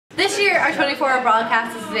our 24-hour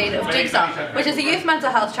broadcast is the date of Jigsaw, which is a youth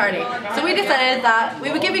mental health charity. So we decided that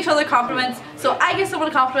we would give each other compliments. So I give someone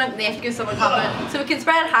a compliment, they have to give someone a compliment. So we can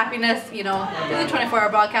spread happiness, you know, through the 24-hour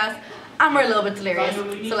broadcast. And we're a little bit delirious,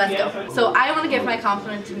 so let's go. So I want to give my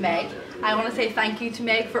compliment to Meg. I want to say thank you to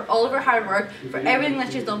Meg for all of her hard work, for everything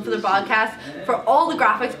that she's done for the broadcast, for all the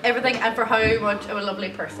graphics, everything, and for how much of a lovely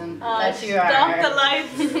person that you are. Stop the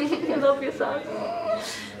lights. I love yourself.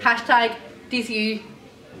 Hashtag DCU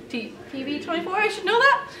TV24, I should know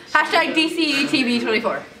that. Hashtag DCU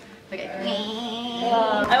TV24. Okay.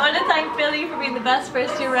 I want to thank Billy for being the best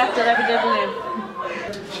first year rep that ever did live.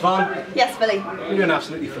 Siobhan, Yes, Billy. you do an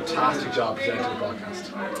absolutely fantastic job presenting the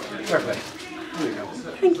broadcast. Fair play. Here you go.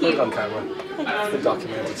 Thank you. Put it on camera. It's been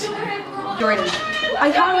documented. Jordan.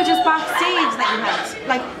 I thought it was just backstage that you had,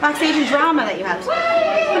 like backstage and drama that you had.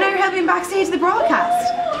 But now you're helping backstage the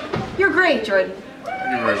broadcast. You're great, Jordan.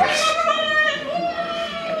 Thank you very much.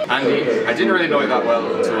 Andy, I didn't really know you that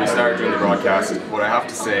well until we started doing the broadcast, but I have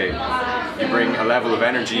to say, you bring a level of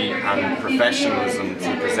energy and professionalism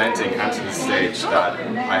to presenting and to the stage that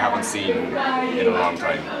I haven't seen in a long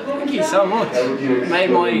time. Thank you so much. You made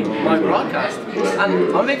my broadcast.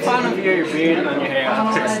 And I'm a big fan of your beard and your hair.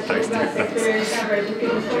 Thanks.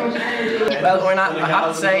 Well, Ornat, I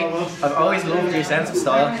have to say, I've always loved your sense of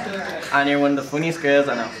style. And you're one of the funniest girls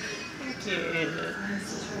I know. Thank you.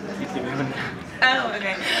 You keep moving. Oh,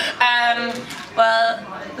 okay. Well,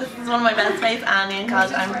 this is one of my best mates, Annie, in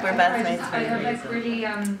college, and we're best mates for a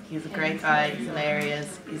reason. He's a great guy, he's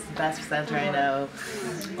hilarious, he's the best presenter I know.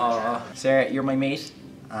 Oh, Sarah, you're my mate,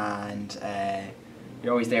 and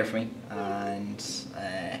you're always there for me, and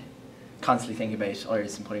constantly thinking about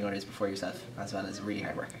others and putting others before yourself, as well as a really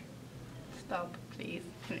hard worker. Stop, please.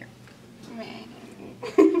 Come here.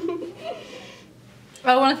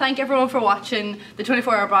 I want to thank everyone for watching the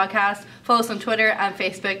 24-hour broadcast. Follow us on Twitter and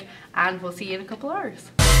Facebook, and we'll see you in a couple hours.